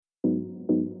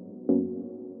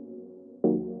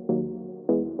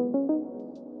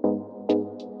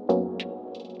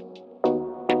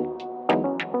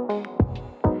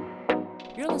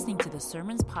listening to the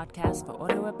Sermons Podcast for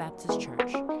Ottawa Baptist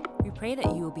Church. We pray that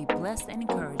you will be blessed and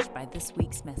encouraged by this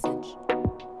week's message.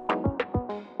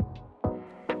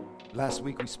 Last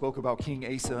week we spoke about King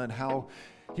Asa and how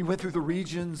he went through the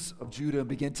regions of Judah and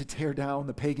began to tear down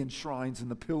the pagan shrines and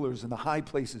the pillars and the high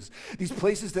places, these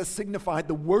places that signified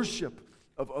the worship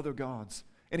of other gods.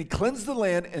 And he cleansed the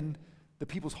land, and the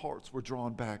people's hearts were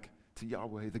drawn back to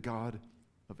Yahweh, the God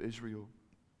of Israel.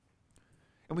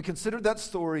 And we considered that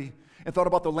story and thought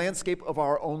about the landscape of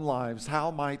our own lives.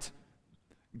 How might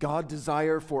God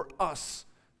desire for us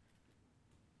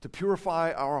to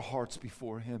purify our hearts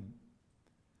before Him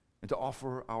and to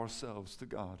offer ourselves to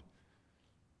God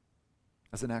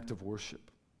as an act of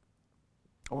worship?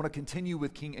 I want to continue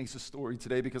with King Asa's story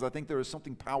today because I think there is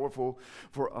something powerful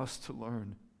for us to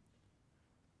learn.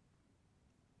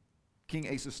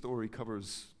 King Asa's story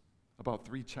covers about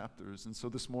 3 chapters, and so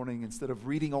this morning, instead of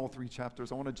reading all 3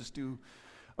 chapters, I want to just do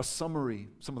a summary,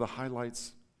 some of the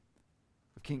highlights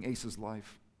of King Asa's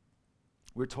life.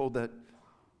 We're told that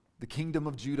the kingdom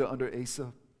of Judah under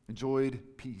Asa enjoyed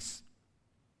peace,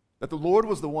 that the Lord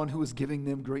was the one who was giving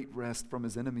them great rest from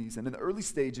his enemies, and in the early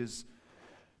stages,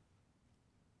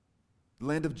 the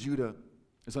land of Judah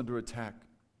is under attack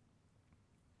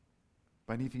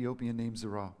by an Ethiopian named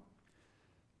Zerah.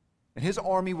 And his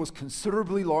army was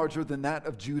considerably larger than that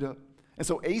of Judah. And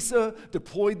so Asa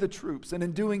deployed the troops, and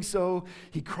in doing so,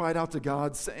 he cried out to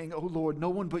God, saying, "Oh Lord, no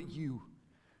one but you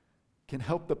can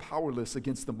help the powerless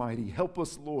against the mighty. Help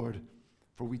us, Lord,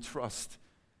 for we trust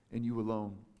in you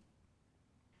alone."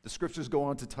 The scriptures go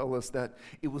on to tell us that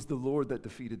it was the Lord that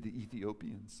defeated the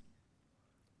Ethiopians.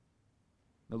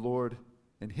 The Lord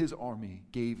and his army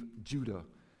gave Judah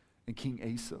and King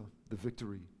Asa the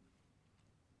victory.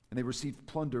 And they received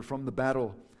plunder from the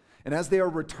battle. And as they are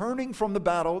returning from the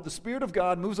battle, the Spirit of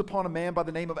God moves upon a man by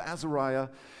the name of Azariah.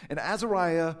 And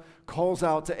Azariah calls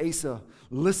out to Asa.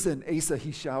 "Listen, Asa,"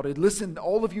 he shouted. "Listen,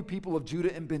 all of you people of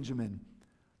Judah and Benjamin.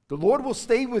 The Lord will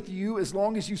stay with you as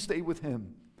long as you stay with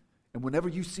him. And whenever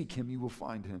you seek him, you will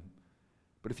find him.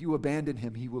 But if you abandon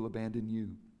him, he will abandon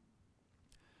you."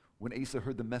 When Asa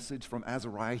heard the message from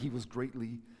Azariah, he was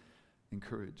greatly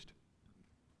encouraged.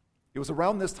 It was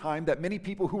around this time that many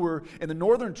people who were in the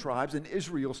northern tribes in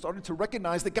Israel started to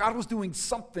recognize that God was doing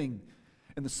something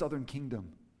in the southern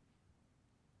kingdom.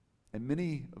 And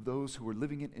many of those who were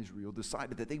living in Israel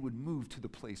decided that they would move to the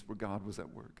place where God was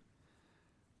at work.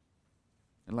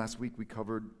 And last week we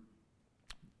covered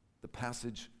the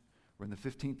passage where in the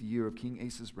 15th year of King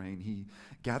Asa's reign, he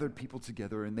gathered people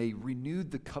together and they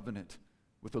renewed the covenant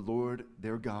with the Lord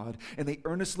their God. And they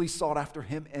earnestly sought after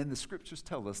him, and the scriptures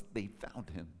tell us they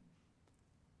found him.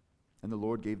 And the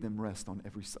Lord gave them rest on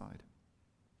every side.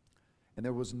 And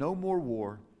there was no more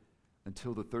war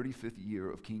until the 35th year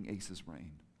of King Asa's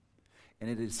reign. And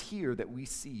it is here that we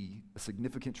see a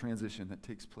significant transition that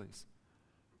takes place.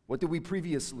 What did we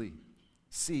previously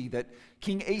see? That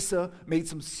King Asa made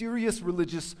some serious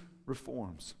religious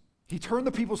reforms. He turned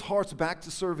the people's hearts back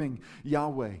to serving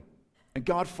Yahweh. And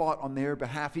God fought on their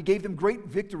behalf. He gave them great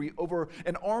victory over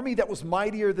an army that was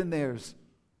mightier than theirs.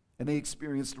 And they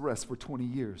experienced rest for 20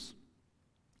 years.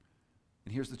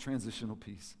 And here's the transitional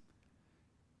piece.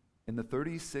 In the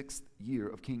 36th year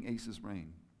of King Asa's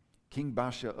reign, King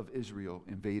Baasha of Israel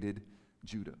invaded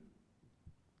Judah.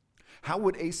 How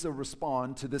would Asa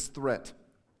respond to this threat?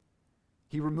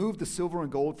 He removed the silver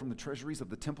and gold from the treasuries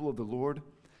of the temple of the Lord,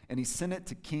 and he sent it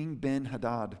to King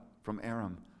Ben-Hadad from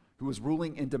Aram, who was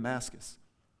ruling in Damascus.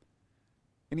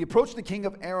 And he approached the king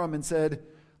of Aram and said,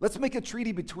 "Let's make a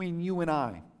treaty between you and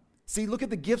I. See, look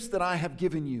at the gifts that I have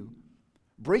given you.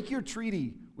 Break your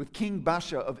treaty with King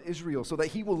Baasha of Israel so that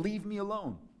he will leave me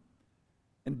alone."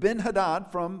 And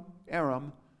Ben-Hadad from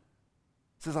Aram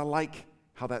says, "I like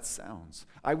how that sounds.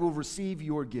 I will receive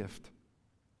your gift."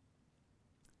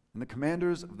 And the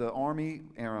commanders of the army,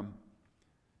 Aram,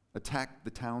 attacked the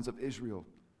towns of Israel.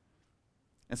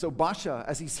 And so Baasha,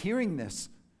 as he's hearing this,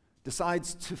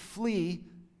 decides to flee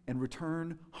and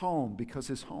return home because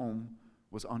his home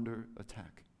was under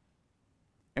attack.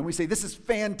 And we say, this is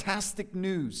fantastic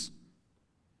news.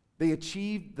 They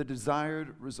achieved the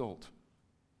desired result.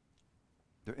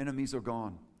 Their enemies are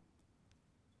gone.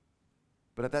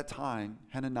 But at that time,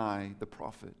 Hanani, the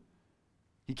prophet,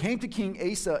 he came to King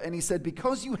Asa and he said,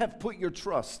 "Because you have put your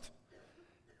trust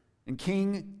in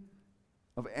King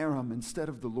of Aram instead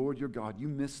of the Lord your God, you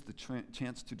missed the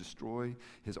chance to destroy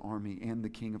his army and the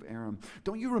king of Aram.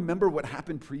 Don't you remember what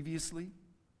happened previously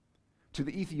to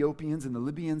the Ethiopians and the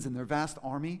Libyans and their vast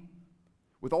army?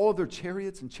 With all of their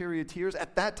chariots and charioteers,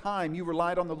 at that time you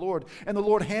relied on the Lord, and the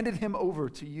Lord handed him over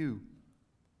to you.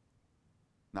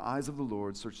 The eyes of the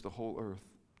Lord search the whole earth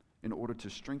in order to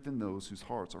strengthen those whose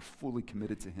hearts are fully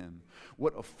committed to him.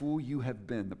 What a fool you have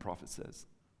been, the prophet says,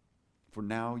 for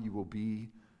now you will be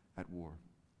at war.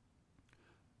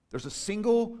 There's a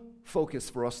single focus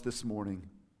for us this morning,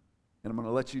 and I'm going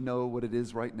to let you know what it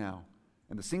is right now.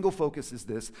 And the single focus is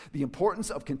this: the importance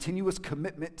of continuous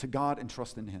commitment to God and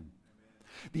trust in him.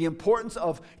 Amen. The importance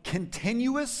of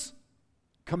continuous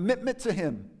commitment to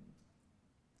him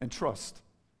and trust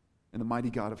in the mighty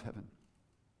God of heaven.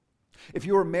 If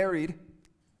you were married,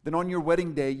 then on your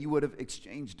wedding day, you would have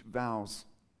exchanged vows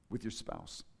with your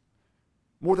spouse.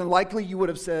 More than likely, you would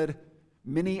have said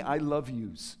many I love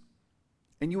yous.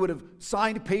 And you would have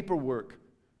signed paperwork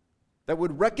that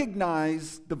would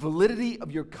recognize the validity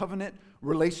of your covenant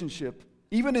relationship,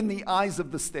 even in the eyes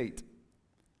of the state.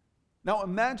 Now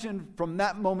imagine from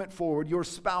that moment forward, your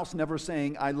spouse never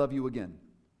saying, I love you again.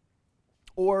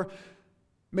 Or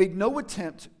made no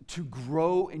attempt to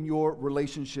grow in your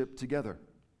relationship together.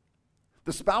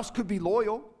 The spouse could be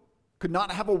loyal, could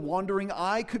not have a wandering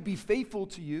eye, could be faithful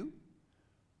to you,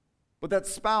 but that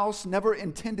spouse never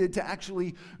intended to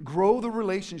actually grow the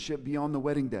relationship beyond the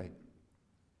wedding day.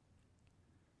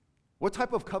 What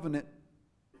type of covenant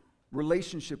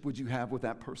relationship would you have with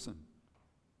that person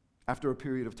after a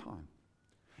period of time?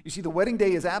 You see, the wedding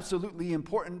day is absolutely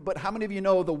important, but how many of you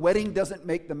know the wedding doesn't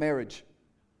make the marriage?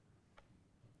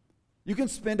 You can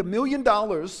spend $1 million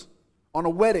on a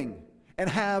wedding and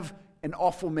have an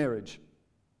awful marriage.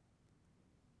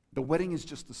 The wedding is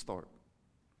just the start.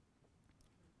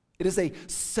 It is a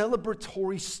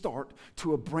celebratory start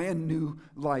to a brand new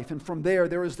life. And from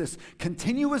there is this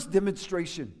continuous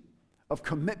demonstration of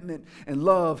commitment and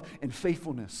love and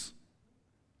faithfulness.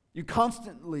 You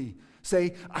constantly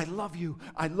say, I love you,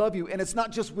 I love you. And it's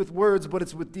not just with words, but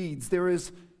it's with deeds. There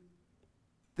is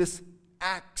this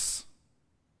acts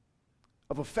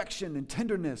of affection and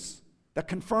tenderness that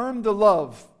confirm the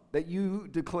love that you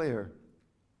declare.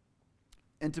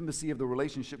 Intimacy of the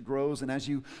relationship grows, and as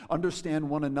you understand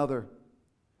one another,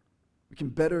 we can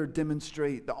better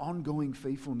demonstrate the ongoing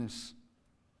faithfulness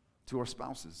to our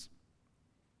spouses.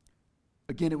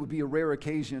 Again, it would be a rare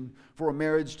occasion for a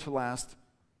marriage to last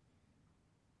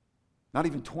not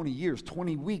even 20 years,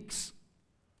 20 weeks,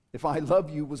 if I love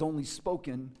you was only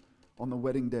spoken on the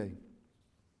wedding day.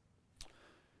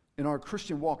 In our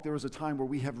Christian walk, there is a time where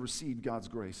we have received God's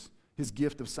grace, his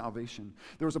gift of salvation.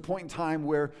 There is a point in time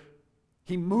where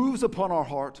he moves upon our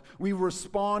heart, we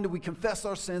respond, we confess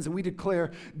our sins, and we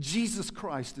declare Jesus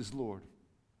Christ is Lord.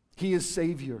 He is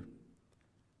Savior.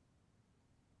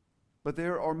 But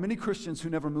there are many Christians who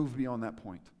never move beyond that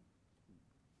point.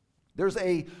 There's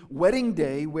a wedding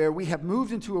day where we have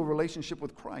moved into a relationship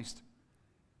with Christ,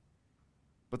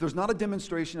 but there's not a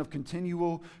demonstration of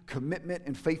continual commitment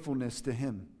and faithfulness to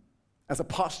him as a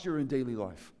posture in daily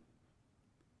life.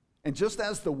 And just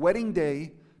as the wedding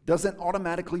day doesn't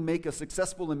automatically make a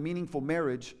successful and meaningful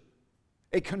marriage,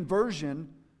 a conversion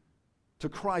to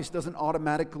Christ doesn't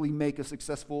automatically make a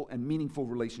successful and meaningful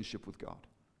relationship with God.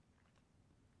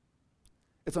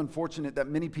 It's unfortunate that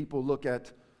many people look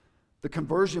at the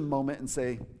conversion moment and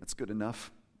say, that's good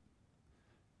enough.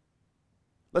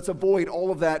 Let's avoid all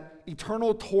of that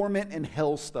eternal torment and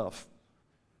hell stuff.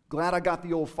 Glad I got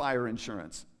the old fire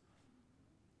insurance.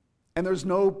 And there's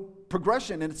no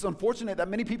progression, and it's unfortunate that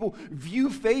many people view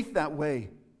faith that way.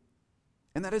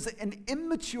 And that is an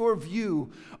immature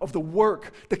view of the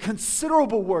work, the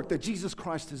considerable work that Jesus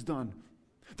Christ has done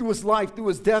through his life, through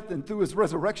his death, and through his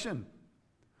resurrection.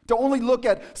 To only look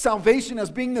at salvation as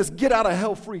being this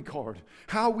get-out-of-hell-free card.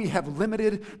 How we have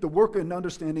limited the work and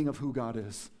understanding of who God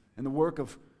is and the work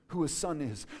of who his Son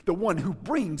is, the one who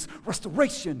brings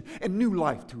restoration and new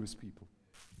life to his people.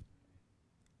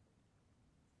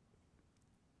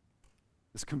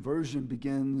 This conversion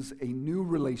begins a new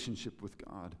relationship with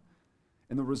God.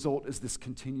 And the result is this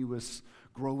continuous,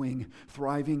 growing,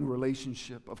 thriving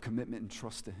relationship of commitment and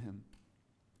trust to him.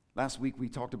 Last week we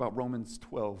talked about Romans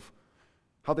 12.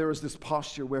 How there is this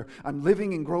posture where I'm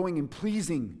living and growing and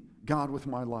pleasing God with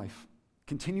my life.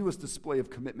 Continuous display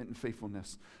of commitment and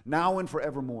faithfulness, now and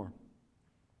forevermore.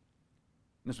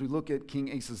 And as we look at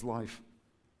King Asa's life,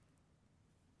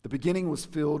 the beginning was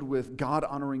filled with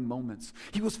God-honoring moments.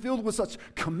 He was filled with such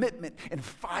commitment and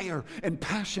fire and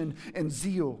passion and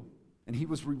zeal, and he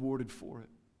was rewarded for it.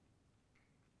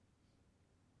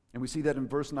 And we see that in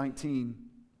verse 19,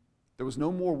 there was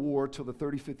no more war till the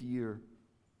 35th year.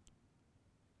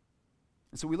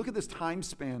 And so we look at this time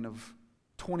span of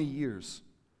 20 years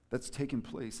that's taken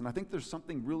place, and I think there's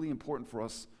something really important for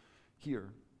us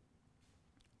here.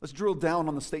 Let's drill down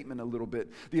on the statement a little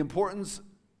bit. The importance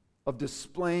of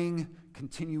displaying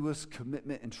continuous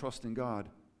commitment and trust in God.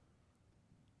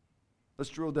 Let's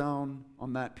drill down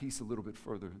on that piece a little bit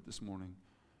further this morning.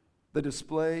 The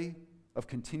display of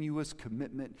continuous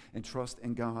commitment and trust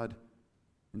in God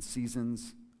in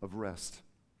seasons of rest.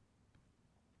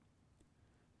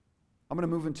 I'm going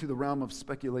to move into the realm of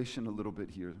speculation a little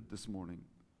bit here this morning.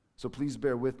 So please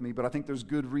bear with me, but I think there's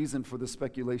good reason for this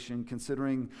speculation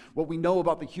considering what we know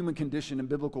about the human condition and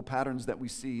biblical patterns that we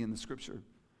see in the Scripture.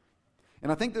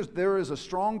 And I think there is a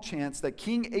strong chance that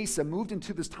King Asa moved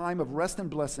into this time of rest and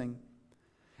blessing,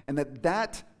 and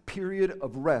that period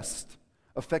of rest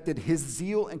affected his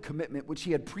zeal and commitment, which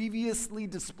he had previously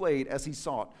displayed as he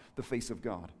sought the face of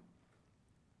God.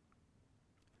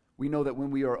 We know that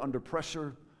when we are under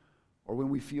pressure, or when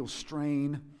we feel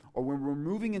strain, or when we're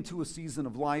moving into a season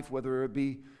of life, whether it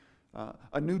be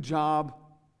a new job,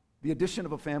 the addition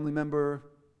of a family member,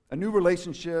 a new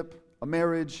relationship, a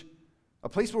marriage, a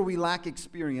place where we lack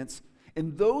experience,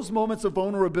 in those moments of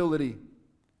vulnerability,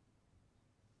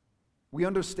 we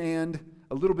understand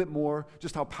a little bit more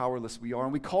just how powerless we are,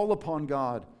 and we call upon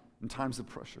God in times of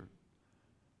pressure.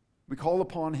 We call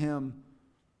upon Him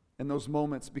in those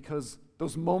moments because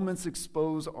those moments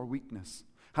expose our weakness.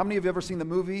 How many of you have ever seen the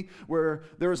movie where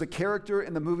there is a character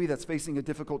in the movie that's facing a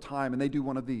difficult time and they do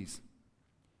one of these?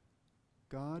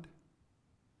 God,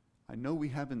 I know we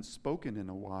haven't spoken in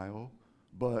a while,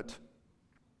 but...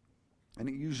 And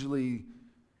it usually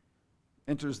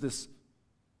enters this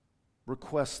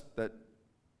request that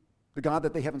the God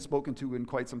that they haven't spoken to in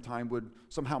quite some time would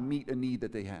somehow meet a need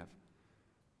that they have.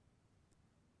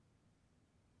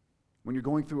 When you're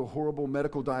going through a horrible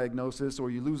medical diagnosis or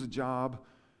you lose a job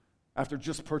after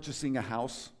just purchasing a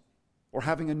house or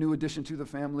having a new addition to the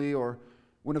family, or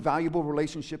when a valuable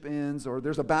relationship ends, or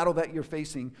there's a battle that you're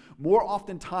facing, more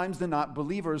often times than not,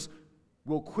 believers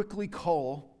will quickly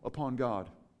call upon God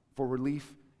for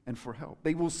relief and for help.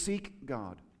 They will seek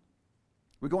God.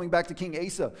 We're going back to King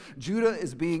Asa. Judah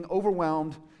is being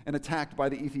overwhelmed and attacked by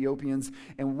the Ethiopians.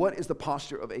 And what is the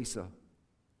posture of Asa?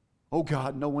 Oh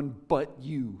God, no one but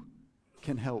you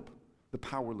can help the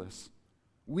powerless.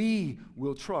 We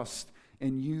will trust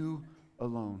in you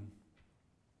alone.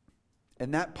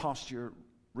 And that posture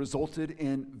resulted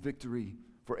in victory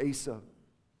for Asa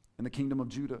and the kingdom of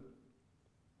Judah.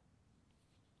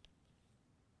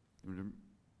 We're going to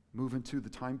move into the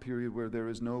time period where there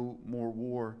is no more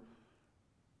war.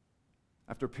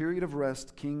 After a period of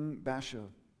rest, King Baasha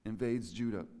invades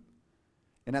Judah.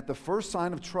 And at the first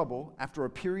sign of trouble, after a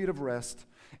period of rest,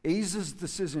 Asa's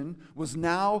decision was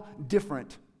now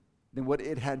different than what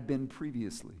it had been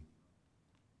previously.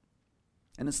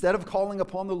 And instead of calling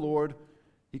upon the Lord,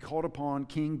 he called upon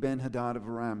King Ben-Hadad of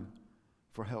Aram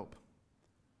for help.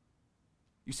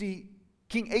 You see,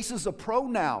 King Asa's a pro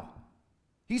now.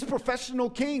 He's professional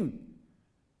king.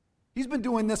 He's been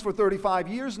doing this for 35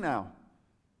 years now.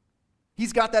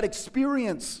 He's got that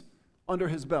experience under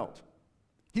his belt.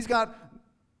 He's got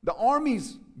the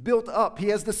armies built up. He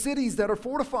has the cities that are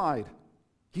fortified.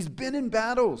 He's been in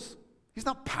battles. He's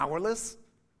not powerless.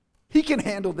 He can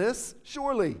handle this,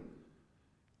 surely.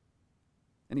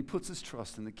 And he puts his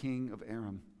trust in the king of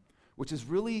Aram, which is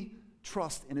really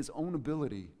trust in his own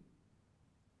ability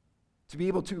to be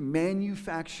able to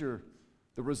manufacture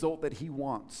the result that he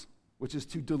wants, which is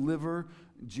to deliver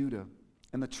Judah.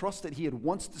 And the trust that he had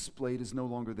once displayed is no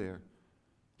longer there.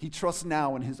 He trusts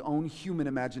now in his own human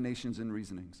imaginations and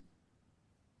reasonings.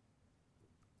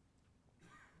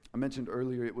 I mentioned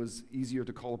earlier it was easier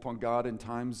to call upon God in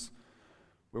times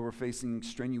where we're facing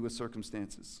strenuous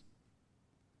circumstances,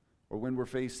 or when we're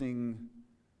facing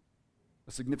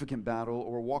a significant battle,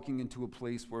 or walking into a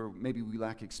place where maybe we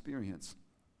lack experience.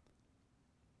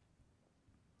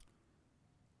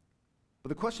 But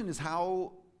the question is,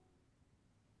 how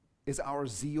is our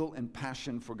zeal and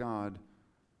passion for God?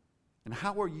 And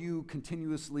how are you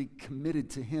continuously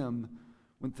committed to Him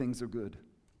when things are good?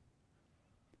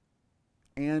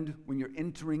 And when you're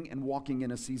entering and walking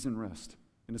in a season of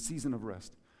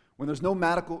rest. When there's no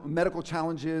medical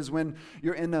challenges, when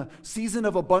you're in a season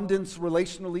of abundance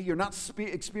relationally, you're not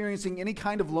experiencing any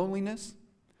kind of loneliness.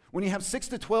 When you have 6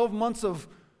 to 12 months of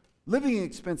living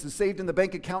expenses saved in the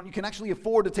bank account, you can actually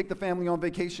afford to take the family on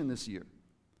vacation this year.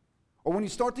 Or when you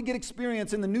start to get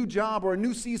experience in the new job or a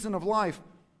new season of life,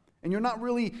 and you're not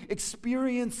really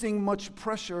experiencing much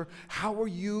pressure, how are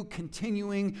you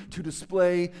continuing to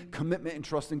display commitment and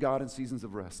trust in God in seasons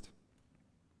of rest?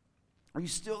 Are you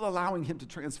still allowing Him to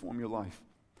transform your life?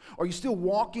 Are you still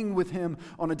walking with Him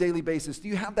on a daily basis? Do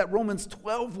you have that Romans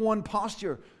 12:1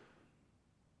 posture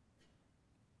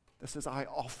that says, I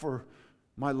offer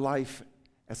my life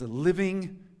as a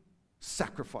living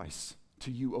sacrifice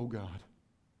to you, O God?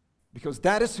 Because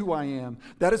that is who I am.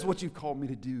 That is what you've called me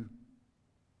to do.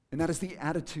 And that is the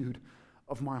attitude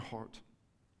of my heart.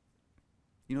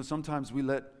 You know, sometimes we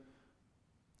let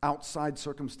outside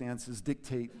circumstances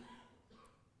dictate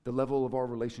the level of our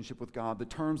relationship with God, the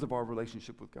terms of our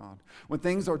relationship with God. When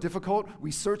things are difficult,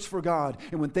 we search for God.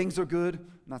 And when things are good,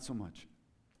 not so much.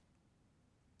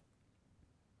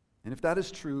 And if that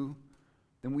is true,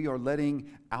 then we are letting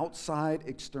outside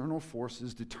external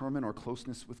forces determine our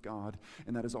closeness with God,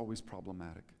 and that is always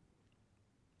problematic.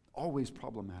 Always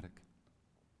problematic.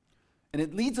 And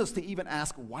it leads us to even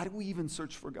ask, why do we even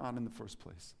search for God in the first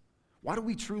place? Why do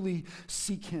we truly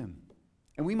seek Him?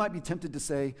 And we might be tempted to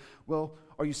say, well,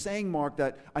 are you saying, Mark,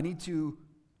 that I need to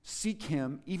seek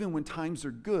Him even when times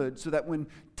are good, so that when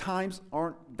times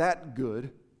aren't that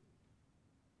good,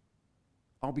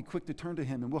 I'll be quick to turn to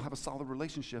Him and we'll have a solid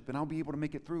relationship and I'll be able to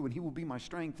make it through and He will be my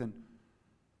strength? And,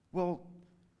 well,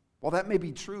 while that may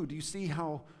be true, do you see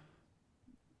how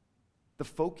the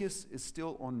focus is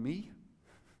still on me?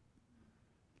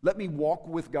 Let me walk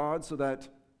with God so that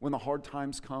when the hard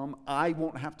times come, I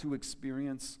won't have to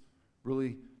experience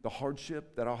really the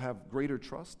hardship, that I'll have greater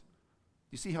trust.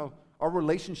 You see how our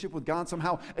relationship with God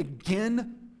somehow,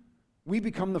 again, we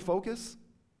become the focus?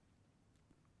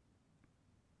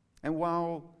 And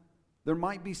while there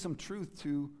might be some truth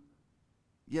to,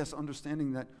 yes,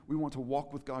 understanding that we want to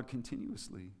walk with God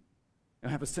continuously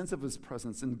and have a sense of His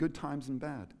presence in good times and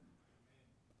bad,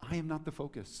 I am not the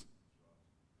focus.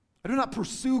 I do not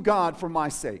pursue God for my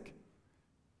sake.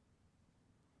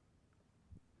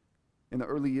 In the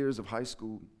early years of high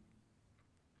school,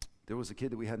 there was a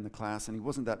kid that we had in the class, and he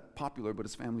wasn't that popular, but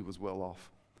his family was well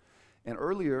off. And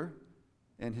earlier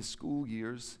in his school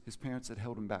years, his parents had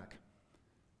held him back.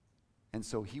 And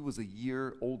so he was a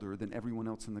year older than everyone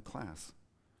else in the class.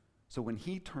 So when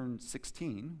he turned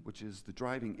 16, which is the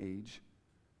driving age,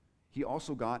 he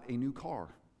also got a new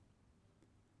car.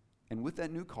 And with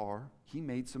that new car, he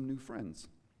made some new friends.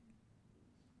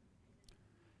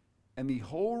 And the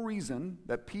whole reason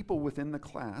that people within the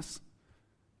class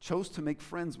chose to make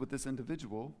friends with this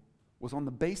individual was on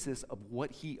the basis of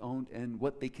what he owned and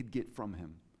what they could get from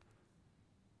him.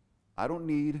 I don't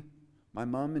need my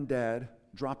mom and dad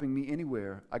dropping me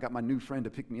anywhere. I got my new friend to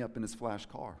pick me up in his flash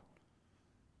car.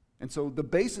 And so the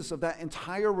basis of that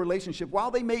entire relationship,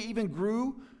 while they may even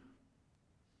grew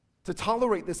to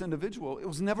tolerate this individual, it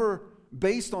was never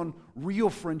based on real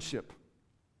friendship.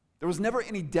 There was never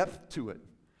any depth to it.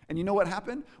 And you know what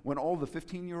happened? When all the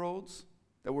 15-year-olds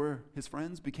that were his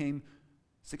friends became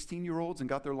 16-year-olds and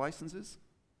got their licenses,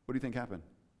 what do you think happened?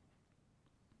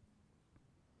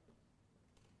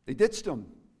 They ditched him.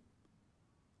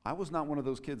 I was not one of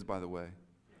those kids, by the way.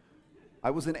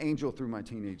 I was an angel through my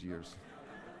teenage years.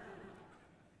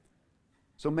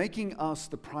 So making us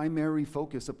the primary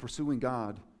focus of pursuing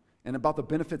God and about the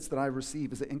benefits that I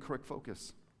receive is an incorrect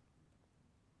focus.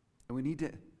 And we need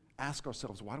to ask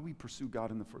ourselves, why do we pursue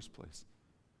God in the first place?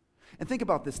 And think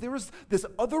about this. There is this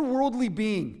otherworldly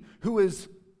being who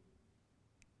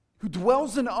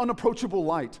dwells in unapproachable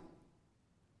light,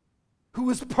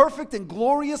 who is perfect and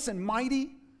glorious and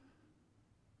mighty,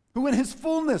 who in His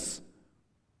fullness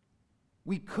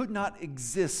we could not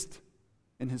exist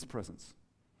in His presence.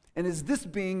 And it is this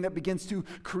being that begins to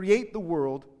create the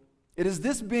world. It is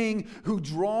this being who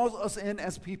draws us in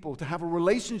as people to have a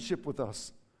relationship with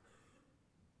us.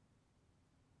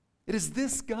 It is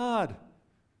this God.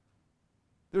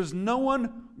 There's no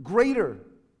one greater,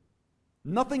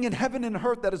 nothing in heaven and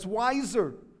earth that is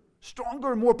wiser,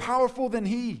 stronger, more powerful than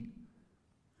He.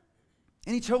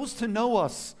 And He chose to know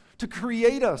us, to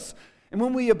create us, and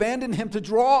when we abandon Him, to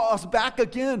draw us back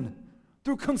again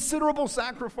through considerable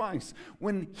sacrifice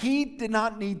when He did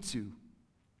not need to.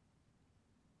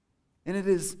 And it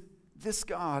is this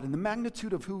God and the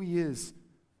magnitude of who He is,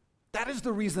 that is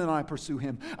the reason I pursue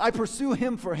Him. I pursue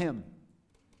Him for Him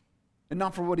and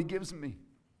not for what He gives me.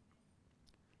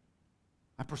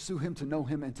 I pursue Him to know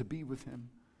Him and to be with Him.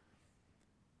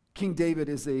 King David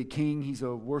is a king. He's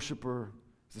a worshiper.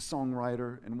 He's a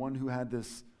songwriter, and one who had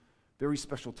this very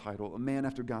special title, a man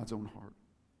after God's own heart.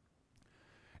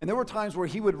 And there were times where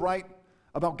he would write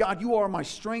about, God, you are my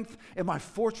strength and my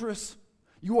fortress.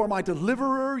 You are my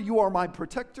deliverer. You are my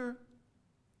protector.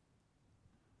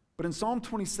 But in Psalm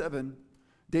 27,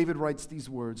 David writes these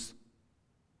words,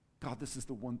 God, this is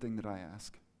the one thing that I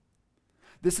ask.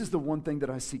 This is the one thing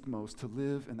that I seek most, to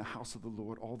live in the house of the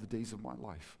Lord all the days of my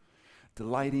life,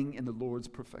 delighting in the Lord's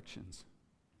perfections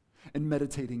and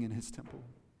meditating in His temple.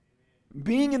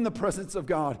 Being in the presence of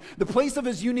God, the place of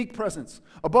His unique presence.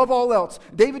 Above all else,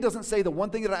 David doesn't say the one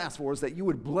thing that I ask for is that you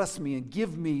would bless me and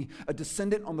give me a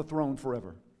descendant on the throne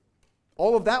forever.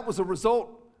 All of that was a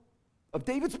result of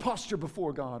David's posture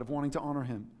before God, of wanting to honor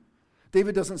Him.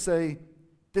 David doesn't say,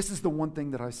 this is the one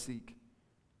thing that I seek.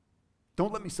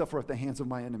 Don't let me suffer at the hands of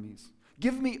my enemies.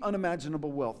 Give me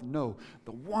unimaginable wealth. No,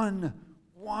 the one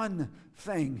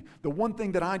thing, the one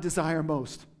thing that I desire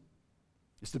most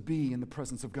is to be in the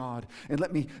presence of God and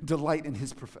let me delight in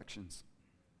his perfections.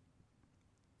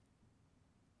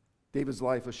 David's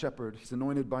life, a shepherd, he's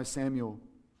anointed by Samuel.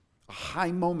 A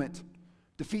high moment,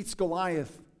 defeats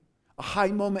Goliath, a high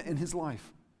moment in his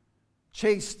life.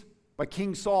 Chased by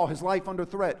King Saul, his life under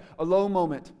threat, a low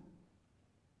moment.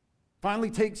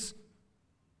 Finally takes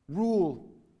rule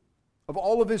of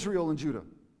all of Israel and Judah.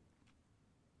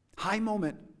 High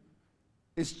moment,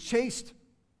 is chased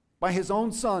by his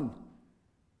own son,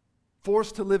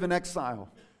 forced to live in exile.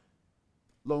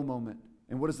 Low moment.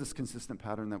 And what is this consistent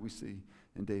pattern that we see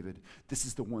in David? This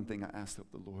is the one thing I asked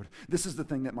of the Lord. This is the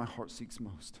thing that my heart seeks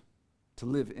most, to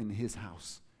live in his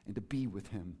house and to be with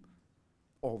him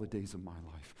all the days of my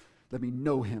life. Let me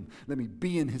know him. Let me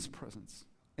be in his presence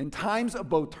in times of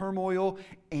both turmoil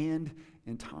and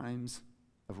in times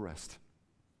of rest.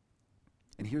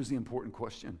 And here's the important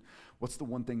question. What's the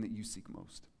one thing that you seek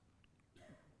most?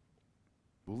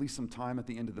 We'll leave some time at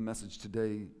the end of the message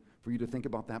today for you to think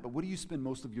about that. But what do you spend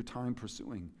most of your time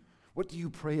pursuing? What do you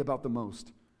pray about the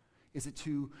most? Is it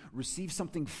to receive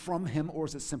something from him, or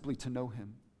is it simply to know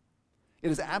him?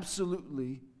 It is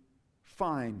absolutely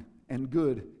fine and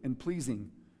good and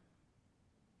pleasing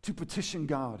to petition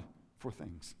God for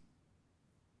things.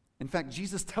 In fact,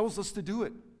 Jesus tells us to do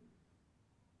it.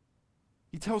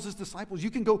 He tells his disciples, you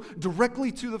can go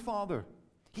directly to the Father.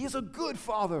 He is a good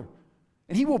Father,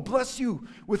 and he will bless you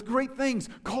with great things.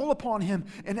 Call upon him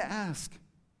and ask.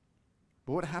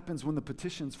 But what happens when the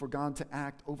petitions for God to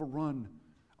act overrun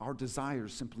our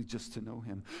desires simply just to know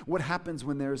him? What happens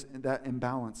when there's that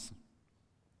imbalance?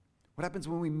 What happens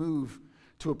when we move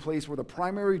to a place where the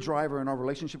primary driver in our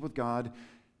relationship with God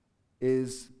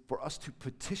is for us to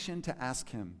petition to ask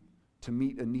him to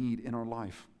meet a need in our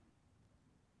life?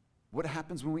 What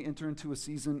happens when we enter into a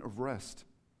season of rest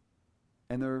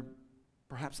and there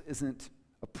perhaps isn't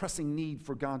a pressing need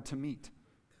for God to meet?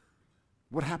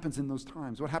 What happens in those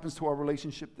times? What happens to our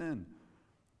relationship then?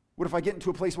 What if I get into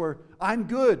a place where I'm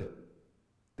good?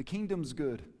 The kingdom's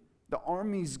good. The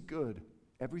army's good.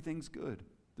 Everything's good.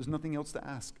 There's nothing else to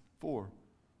ask for.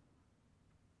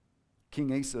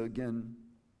 King Asa, again,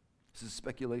 this is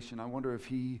speculation. I wonder if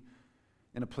he,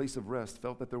 in a place of rest,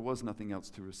 felt that there was nothing else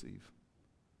to receive.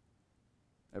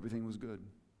 Everything was good.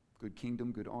 Good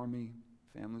kingdom, good army,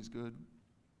 family's good.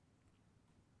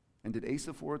 And did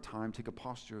Asa for a time take a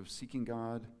posture of seeking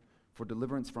God for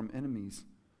deliverance from enemies?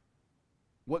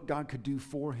 What God could do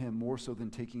for him more so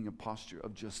than taking a posture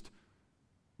of just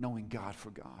knowing God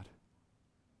for God?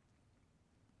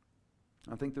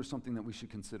 I think there's something that we should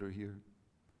consider here.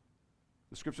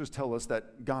 The scriptures tell us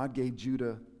that God gave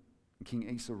Judah and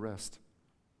King Asa rest.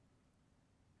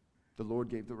 The Lord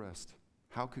gave the rest.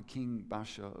 How could King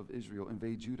Baasha of Israel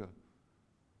invade Judah?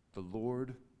 The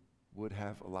Lord would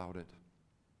have allowed it.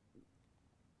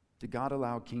 Did God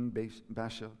allow King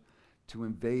Baasha to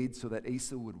invade so that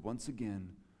Asa would once again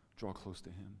draw close to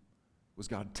him? Was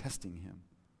God testing him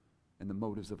and the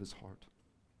motives of his heart?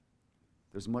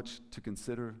 There's much to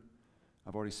consider.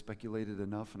 I've already speculated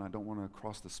enough, and I don't want to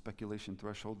cross the speculation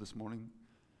threshold this morning.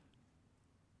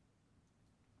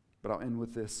 But I'll end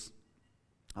with this.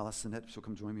 I'll ask Sinette if she'll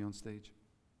come join me on stage.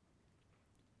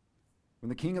 When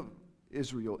the king of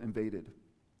Israel invaded,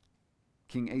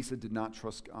 King Asa did not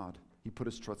trust God. He put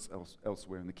his trust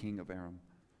elsewhere in the king of Aram.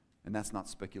 And that's not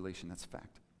speculation, that's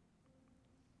fact.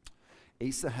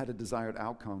 Asa had a desired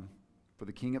outcome for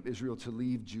the king of Israel to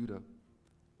leave Judah.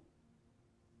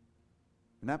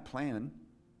 And that plan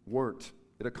worked.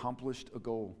 It accomplished a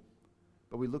goal.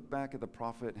 But we look back at the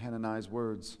prophet Hananiah's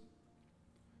words.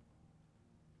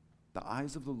 The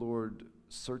eyes of the Lord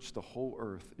search the whole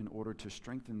earth in order to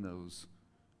strengthen those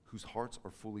whose hearts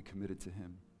are fully committed to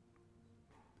him.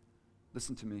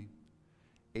 Listen to me.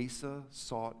 Asa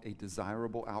sought a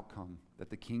desirable outcome, that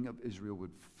the king of Israel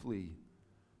would flee,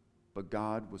 but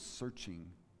God was searching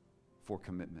for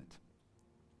commitment.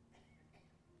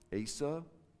 Asa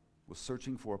was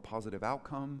searching for a positive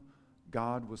outcome.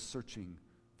 God was searching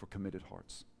for committed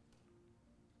hearts.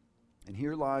 And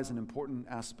here lies an important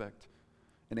aspect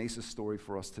in Asa's story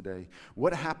for us today.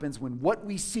 What happens when what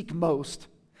we seek most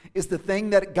is the thing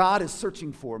that God is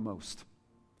searching for most?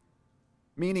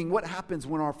 Meaning, what happens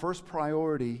when our first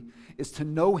priority is to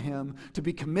know him, to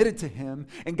be committed to him,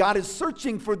 and God is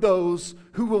searching for those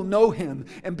who will know him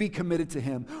and be committed to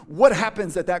him? What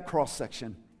happens at that cross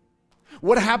section?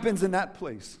 What happens in that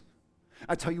place?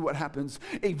 I tell you what happens,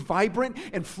 a vibrant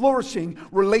and flourishing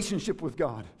relationship with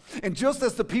God. And just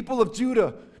as the people of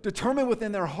Judah determined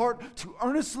within their heart to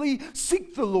earnestly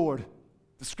seek the Lord,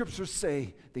 the scriptures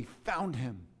say they found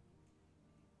him.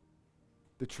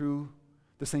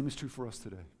 The same is true for us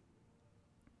today.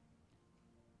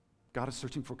 God is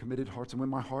searching for committed hearts, and when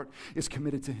my heart is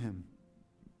committed to him,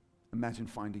 imagine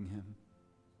finding him.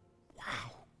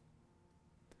 Wow.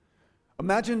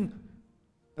 Imagine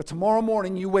that tomorrow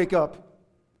morning you wake up,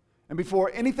 and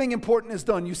before anything important is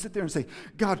done, you sit there and say,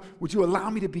 God, would you allow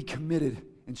me to be committed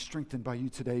and strengthened by you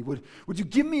today? Would you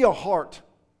give me a heart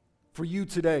for you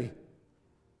today?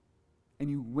 And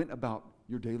you went about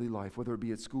your daily life, whether it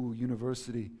be at school,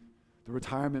 university, the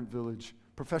retirement village,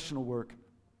 professional work,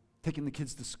 taking the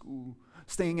kids to school,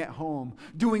 staying at home,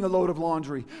 doing a load of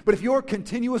laundry. But if your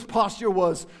continuous posture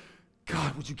was,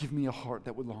 God, would you give me a heart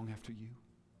that would long after you?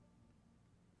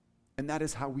 And that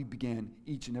is how we began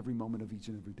each and every moment of each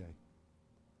and every day.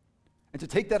 And to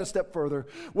take that a step further,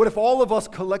 what if all of us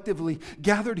collectively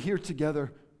gathered here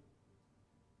together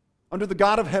under the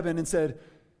God of heaven and said,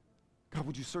 God,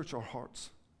 would you search our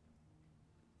hearts?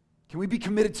 Can we be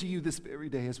committed to you this very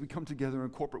day as we come together in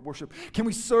corporate worship? Can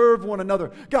we serve one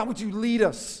another? God, would you lead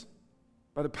us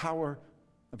by the power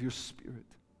of your Spirit?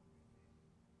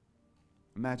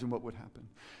 Imagine what would happen.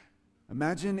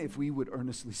 Imagine if we would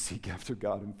earnestly seek after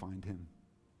God and find him.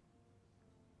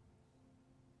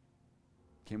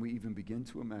 Can we even begin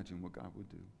to imagine what God would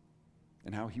do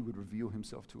and how he would reveal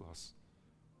himself to us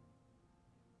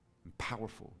in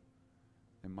powerful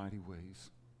and mighty ways?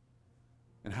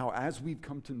 And how, as we've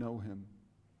come to know him,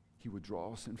 he would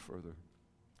draw us in further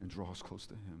and draw us close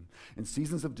to him. In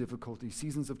seasons of difficulty,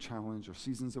 seasons of challenge, or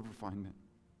seasons of refinement,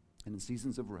 and in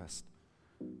seasons of rest,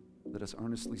 let us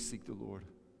earnestly seek the Lord.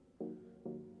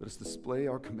 Let us display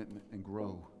our commitment and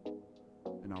grow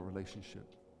in our relationship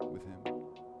with him.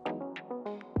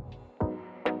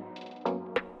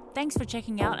 Thanks for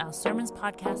checking out our Sermons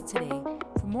podcast today.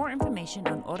 For more information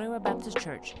on Ottawa Baptist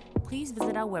Church, please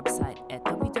visit our website at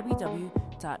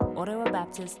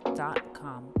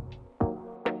www.ottawabaptist.com.